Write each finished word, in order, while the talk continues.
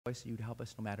voice, you'd help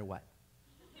us no matter what.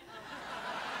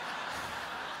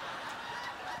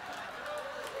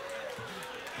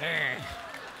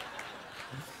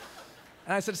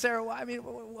 And I said, Sarah, well, I mean,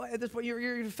 at this point, you're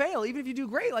going to fail. Even if you do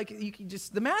great, like, you can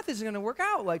just, the math isn't going to work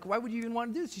out. Like, why would you even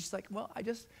want to do this? She's like, well, I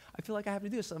feel like I have to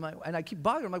do this. And I keep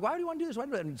bothering her. I'm like, why do you want to do this? Why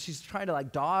do you? And she's trying to,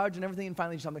 like, dodge and everything. And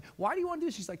finally, I'm like, why do you want to do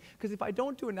this? She's like, because if I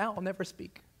don't do it now, I'll never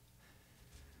speak.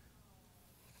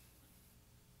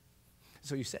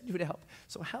 So you said you would help.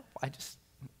 So help. I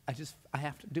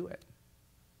have to do it.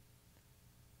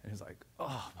 And he's like,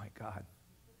 oh, my God.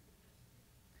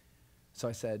 So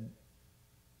I said,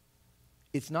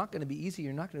 it's not going to be easy.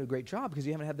 You're not going to do a great job because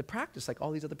you haven't had the practice like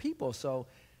all these other people. So,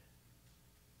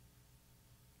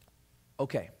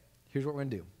 okay, here's what we're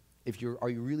going to do. Are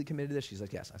you really committed to this? She's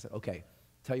like, yes. I said, okay,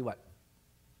 tell you what.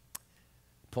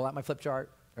 Pull out my flip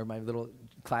chart or my little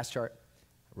class chart.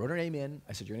 I wrote her name in.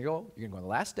 I said, you're going to go on the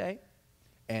last day,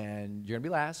 and you're going to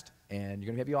be last, and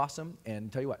you're going to be awesome.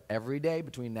 And tell you what, every day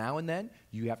between now and then,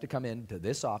 you have to come into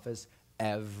this office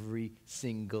every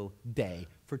single day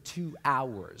for 2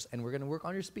 hours, and we're going to work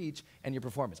on your speech and your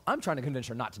performance. I'm trying to convince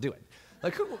her not to do it.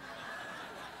 Like, who?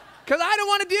 Because I don't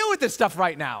want to deal with this stuff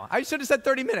right now. I should have said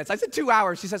 30 minutes. I said 2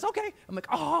 hours. She says, okay. I'm like,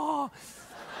 oh.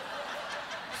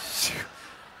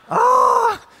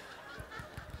 Oh.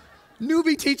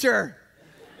 Newbie teacher.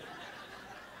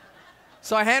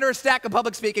 So I hand her a stack of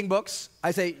public speaking books. I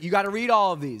say, you got to read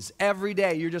all of these. Every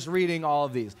day, you're just reading all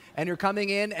of these. And you're coming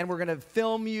in, and we're going to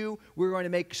film you. We're going to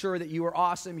make sure that you are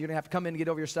awesome. You're going to have to come in and get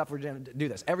over your stuff. We're going to do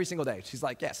this every single day. She's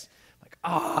like, yes. I'm like,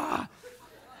 ah.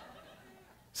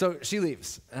 So she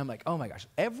leaves. And I'm like, oh, my gosh.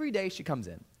 Every day she comes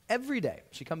in. Every day.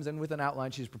 She comes in with an outline.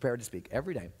 She's prepared to speak.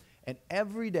 Every day. And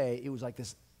every day, it was like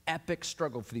this epic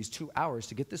struggle for these 2 hours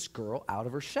to get this girl out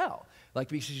of her shell. Like,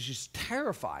 because she's just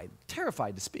terrified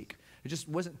to speak. It just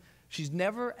wasn't, she's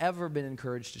never, ever been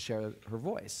encouraged to share her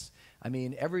voice. I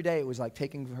mean, every day it was like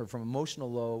taking her from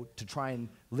emotional low to try and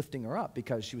lifting her up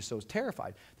because she was so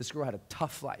terrified. This girl had a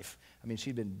tough life. I mean,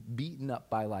 she'd been beaten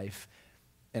up by life,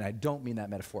 and I don't mean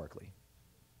that metaphorically.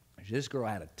 This girl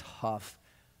had a tough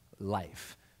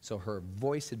life. So her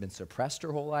voice had been suppressed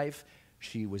her whole life.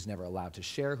 She was never allowed to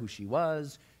share who she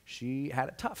was. She had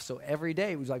it tough. So every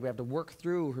day it was like we have to work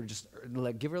through her, just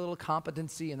like give her a little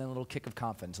competency and then a little kick of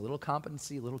confidence. A little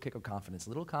competency, a little kick of confidence. A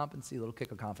little competency, a little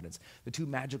kick of confidence. The two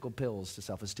magical pills to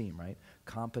self-esteem, right?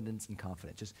 Competence and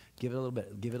confidence. Just give it a little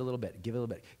bit, give it a little bit, give it a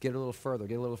little bit, get it a little further,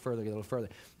 get a little further, get a little further.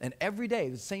 And every day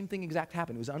the same thing exact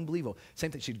happened. It was unbelievable. Same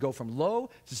thing. She'd go from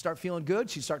low to start feeling good.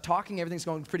 She'd start talking. Everything's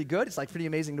going pretty good. It's like pretty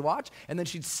amazing to watch. And then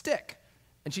she'd stick.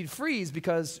 And she'd freeze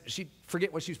because she'd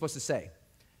forget what she was supposed to say.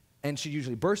 And she'd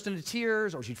usually burst into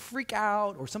tears, or she'd freak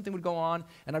out, or something would go on.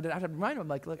 And I'd have to remind her,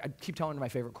 like, look, I keep telling her my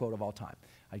favorite quote of all time,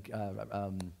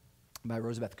 by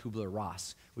Rosabeth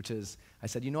Kubler-Ross, which is, I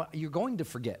said, you know what, you're going to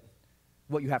forget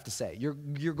what you have to say.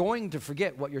 You're going to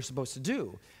forget what you're supposed to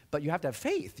do, but you have to have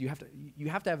faith. You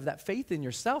have to have that faith in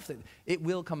yourself that it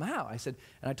will come out. I said,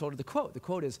 and I told her the quote. The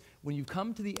quote is, when you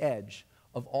come to the edge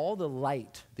of all the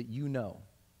light that you know,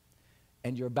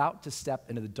 and you're about to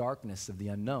step into the darkness of the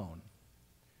unknown,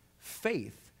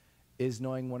 faith is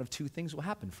knowing one of two things will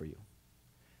happen for you.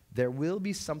 There will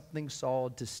be something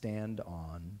solid to stand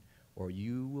on, or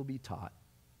you will be taught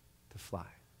to fly.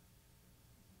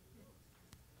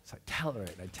 So I tell her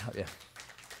it, and I tell you.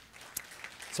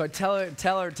 So I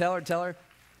tell her,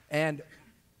 and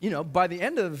you know, by the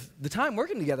end of the time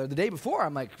working together, the day before,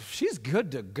 I'm like, she's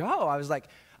good to go.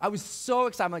 I was so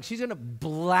excited. I'm like, she's going to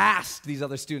blast these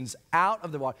other students out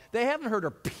of the water. They haven't heard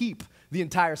her peep the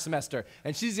entire semester,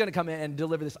 and she's going to come in and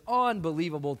deliver this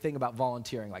unbelievable thing about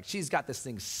volunteering. Like, she's got this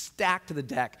thing stacked to the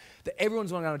deck that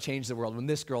everyone's going to change the world when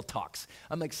this girl talks.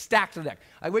 I'm like, stacked to the deck.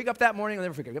 I wake up that morning, I'll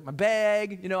never forget, I get my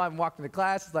bag, you know, I'm walking to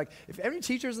class. It's like, if any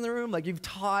teachers in the room, like, you've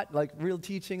taught, like, real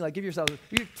teaching, like, give yourself,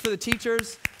 for the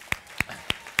teachers,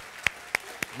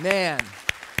 man.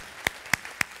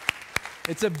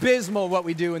 It's abysmal what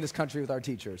we do in this country with our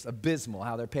teachers. Abysmal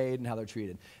how they're paid and how they're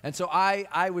treated. And so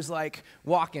I was like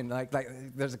walking, like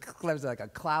there's like a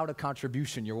cloud of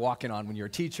contribution you're walking on when you're a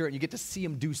teacher, and you get to see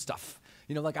them do stuff.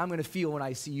 You know, like I'm going to feel when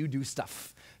I see you do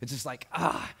stuff. It's just like,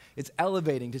 it's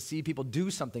elevating to see people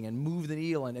do something and move the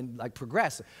needle and like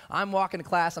progress. I'm walking to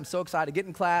class. I'm so excited to get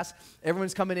in class.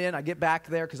 Everyone's coming in. I get back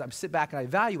there because I sit back and I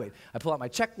evaluate. I pull out my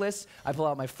checklist. I pull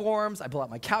out my forms. I pull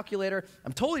out my calculator.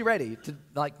 I'm totally ready to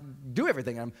like do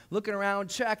everything. I'm looking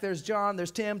around. Check. There's John.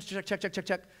 There's Tim. Check, check, check, check,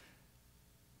 check.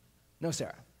 No,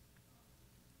 Sarah.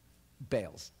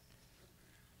 Bails.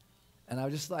 And I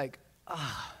was just like,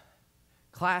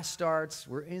 Class starts.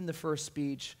 We're in the first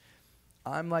speech.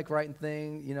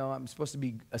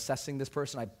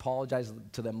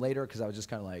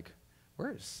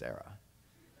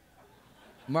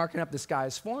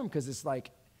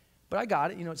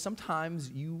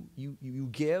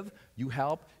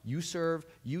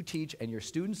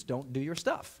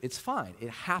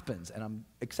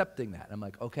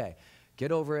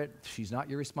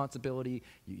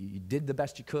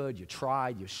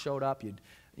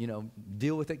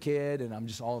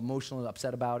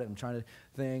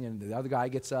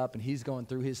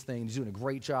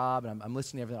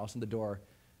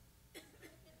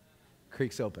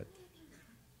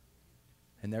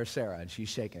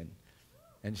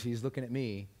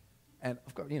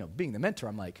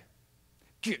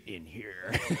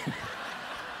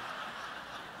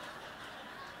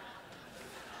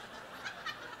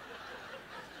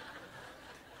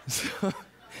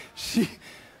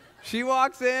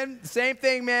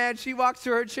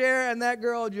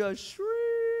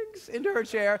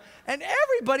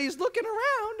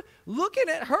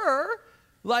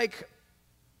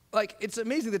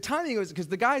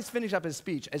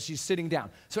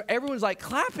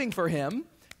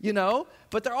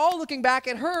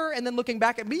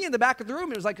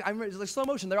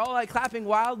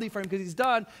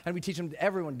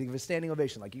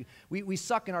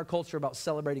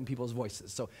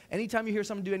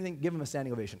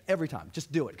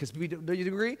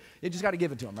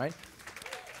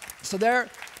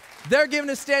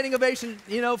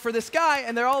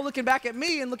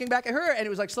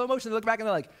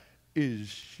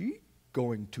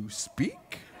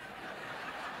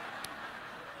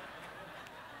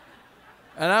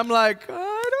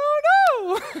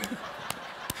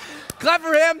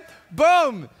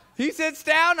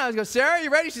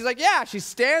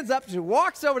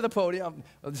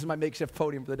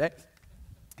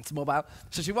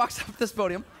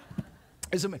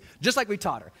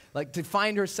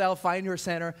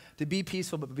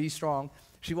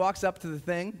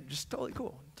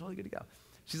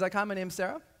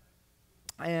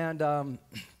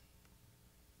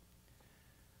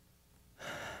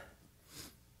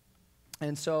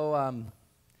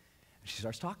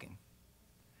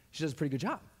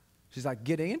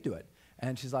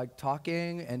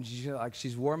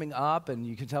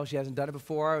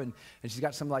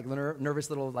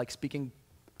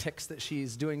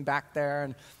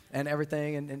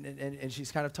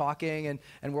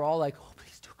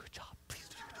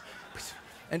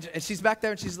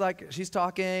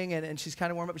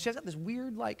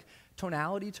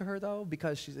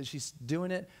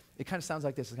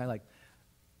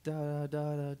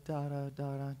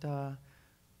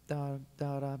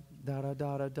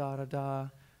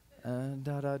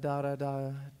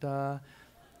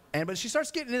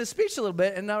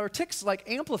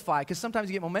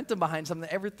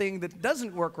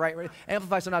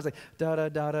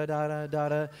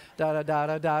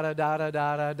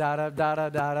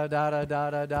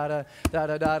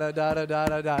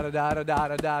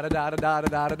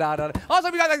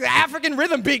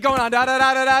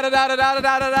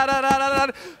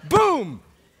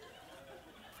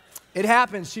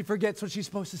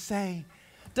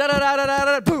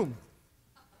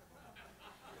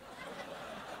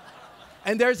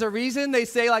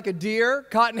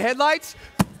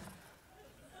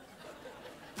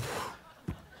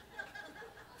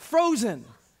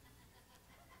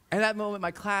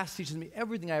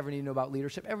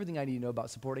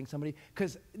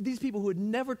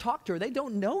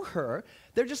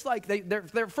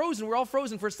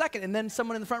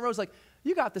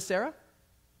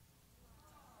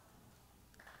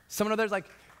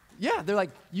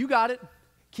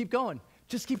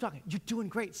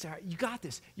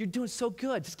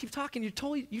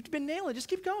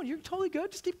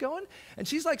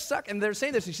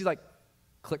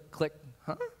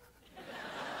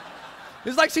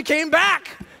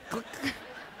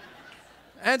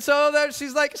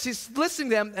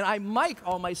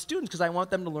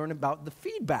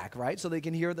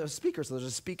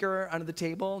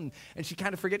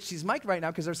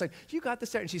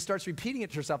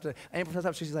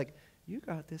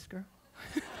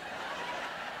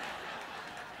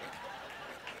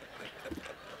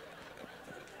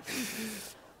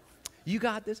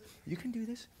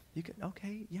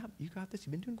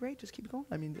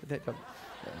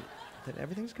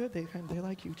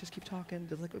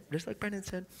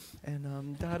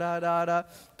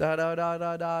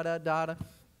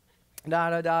 da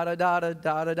da da da da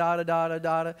da da da da da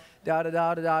da da da da da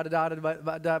da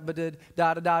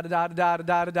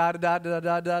da da.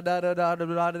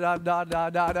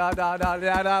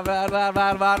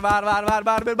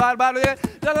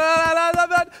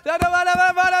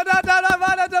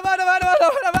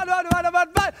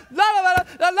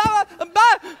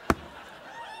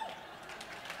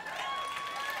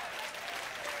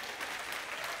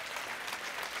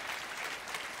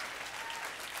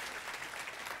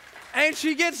 And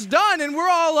she gets done, and we're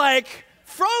all like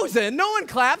frozen. No one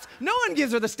claps. No one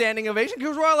gives her the standing ovation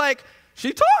because we're all like,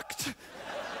 she talked.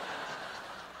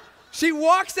 She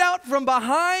walks out from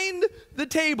behind the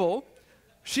table.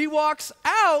 She walks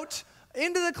out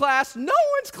into the class. No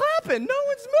one's clapping. No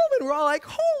one's moving. We're all like,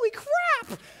 holy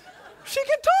crap. She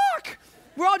can talk.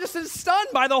 We're all just stunned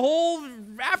by the whole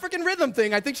African rhythm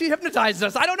thing. I think she hypnotized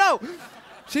us. I don't know.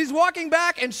 She's walking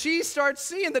back, and she starts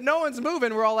seeing that no one's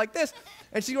moving. We're all like this.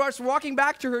 And she starts walking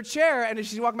back to her chair, and as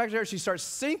she's walking back to her, she starts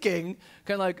sinking,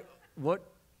 kind of like, what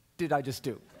did I just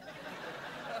do?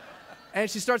 And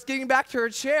she starts getting back to her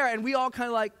chair, and we all kind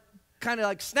of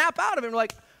like snap out of it. And we're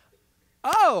like,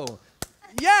 oh,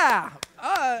 yeah.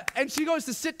 And she goes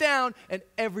to sit down, and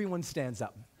everyone stands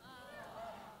up.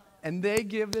 And they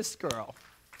give this girl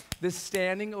this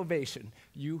standing ovation.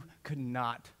 You could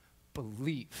not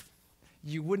believe.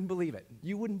 You wouldn't believe it.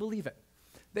 You wouldn't believe it.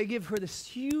 They give her this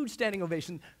huge standing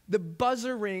ovation. The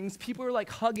buzzer rings. People are like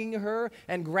hugging her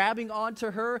and grabbing onto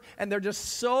her, and they're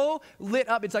just so lit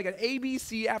up. It's like an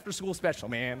ABC after-school special,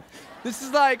 man. This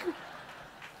is like,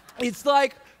 it's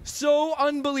like so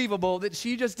unbelievable that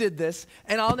she just did this,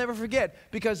 and I'll never forget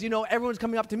because, you know, everyone's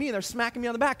coming up to me and they're smacking me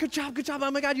on the back. Good job, good job.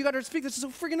 Oh my God, you got her to speak. This is so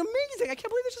freaking amazing. I can't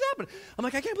believe this just happened. I'm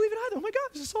like, I can't believe it either. Oh my God,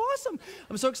 this is so awesome.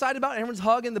 I'm so excited about it. Everyone's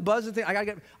hugging the buzzer thing. I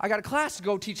got a class to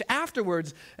go teach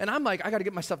afterwards, and I'm like, I got to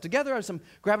get myself together. I'm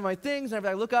grabbing my things, and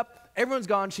I look up. Everyone's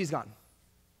gone. She's gone.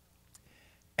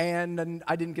 And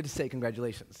I didn't get to say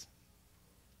congratulations.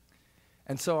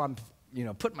 And so I'm, you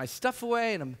know, putting my stuff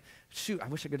away, and I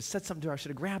wish I could have said something to her. I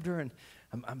should have grabbed her, and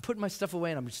I'm putting my stuff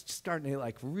away, and I'm just starting to get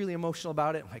like really emotional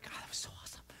about it. I'm like, God, that was so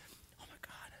awesome. Oh my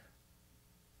God.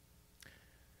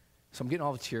 So I'm getting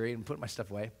all teary and putting my stuff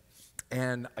away,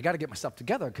 and I got to get myself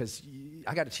together because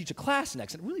I got to teach a class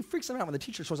next, and it really freaks me out when the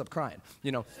teacher shows up crying,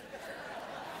 you know.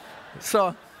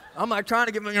 So I'm like trying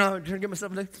to get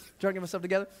myself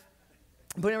together,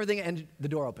 putting everything, and the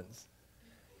door opens.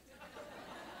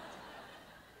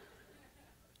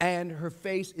 And her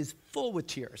face is full with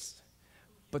tears,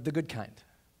 but the good kind.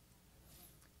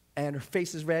 And her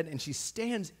face is red, and she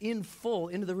stands in full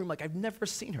into the room like I've never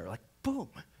seen her, like boom,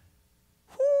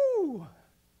 whoo.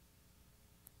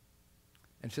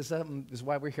 And she said, this is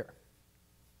why we're here.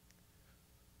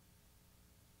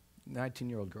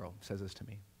 19-year-old girl says this to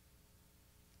me.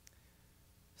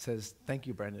 Says, thank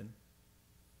you, Brendon.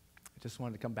 I just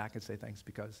wanted to come back and say thanks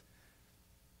because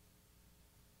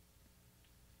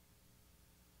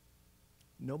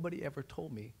nobody ever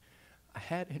told me I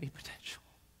had any potential.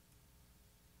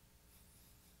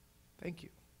 Thank you.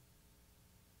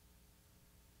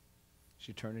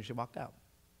 She turned and she walked out.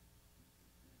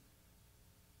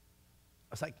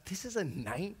 I was like, this is a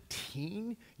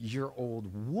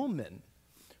 19-year-old woman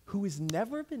who has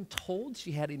never been told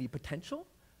she had any potential.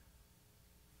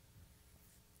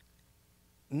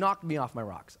 Knocked me off my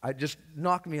rocks. It just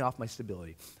knocked me off my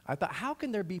stability. I thought, how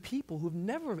can there be people who've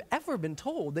never, ever been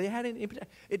told they had any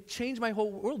potential? It changed my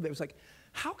whole world. It was like,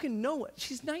 how can no one?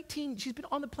 She's 19. She's been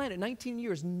on the planet 19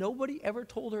 years. Nobody ever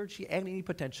told her she had any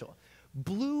potential.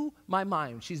 Blew my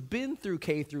mind. She's been through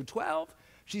K through 12.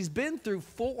 She's been through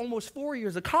almost 4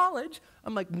 years of college.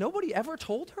 I'm like, nobody ever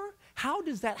told her? How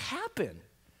does that happen?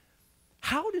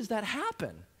 How does that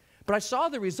happen? But I saw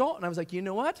the result, and I was like, you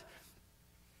know what?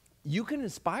 You can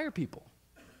inspire people.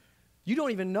 You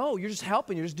don't even know. You're just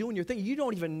helping. You're just doing your thing. You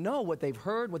don't even know what they've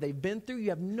heard, what they've been through. You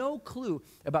have no clue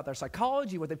about their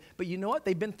psychology. But you know what?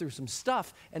 They've been through some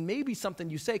stuff, and maybe something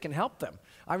you say can help them.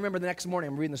 I remember the next morning,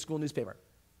 I'm reading the school newspaper,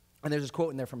 and there's this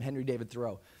quote in there from Henry David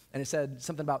Thoreau, and it said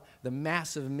something about the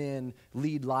massive men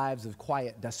lead lives of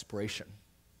quiet desperation.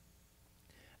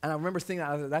 And I remember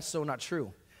thinking, that's so not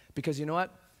true, because you know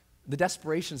what? The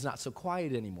desperation's not so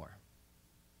quiet anymore.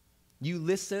 You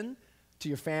listen to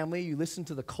your family, you listen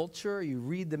to the culture, you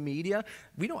read the media.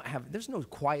 There's no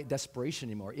quiet desperation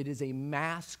anymore. It is a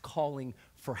mass calling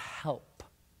for help.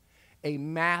 A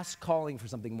mass calling for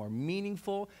something more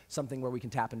meaningful, something where we can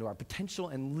tap into our potential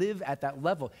and live at that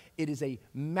level. It is a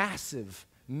massive,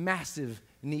 massive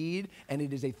need, and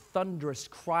it is a thunderous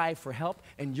cry for help,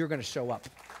 and you're going to show up.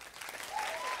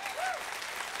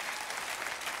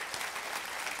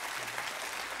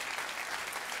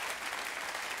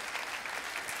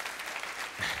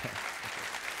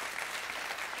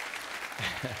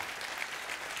 Thank you.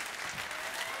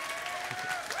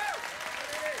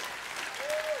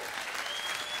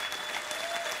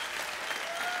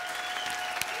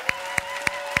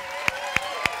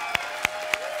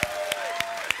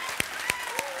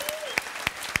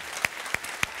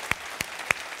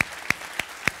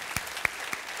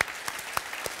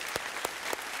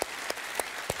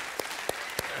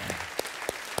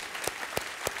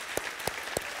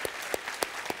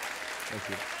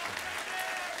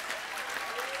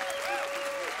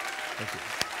 Thank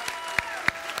you.